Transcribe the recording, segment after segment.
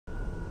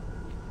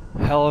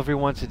Hello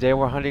everyone, today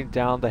we're hunting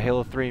down the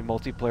Halo 3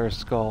 multiplayer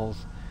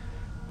skulls.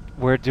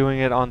 We're doing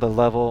it on the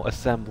level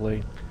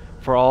assembly.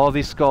 For all of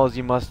these skulls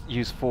you must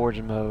use forge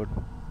mode.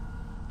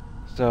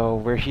 So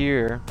we're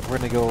here, we're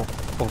going to go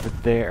over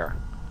there.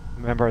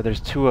 Remember there's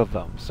two of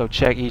them, so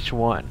check each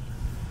one.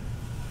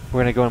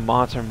 We're going to go in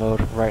monitor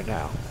mode right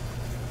now.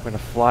 We're going to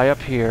fly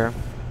up here.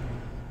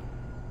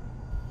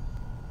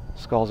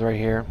 Skulls right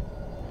here.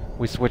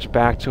 We switch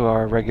back to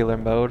our regular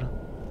mode.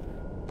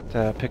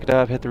 To pick it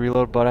up, hit the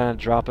reload button,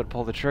 drop it,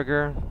 pull the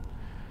trigger.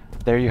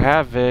 There you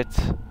have it,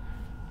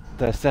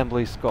 the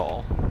assembly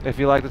skull. If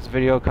you like this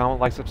video, comment,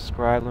 like,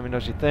 subscribe, let me know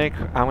what you think.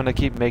 I'm going to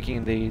keep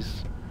making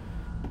these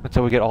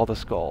until we get all the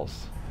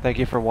skulls. Thank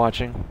you for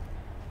watching.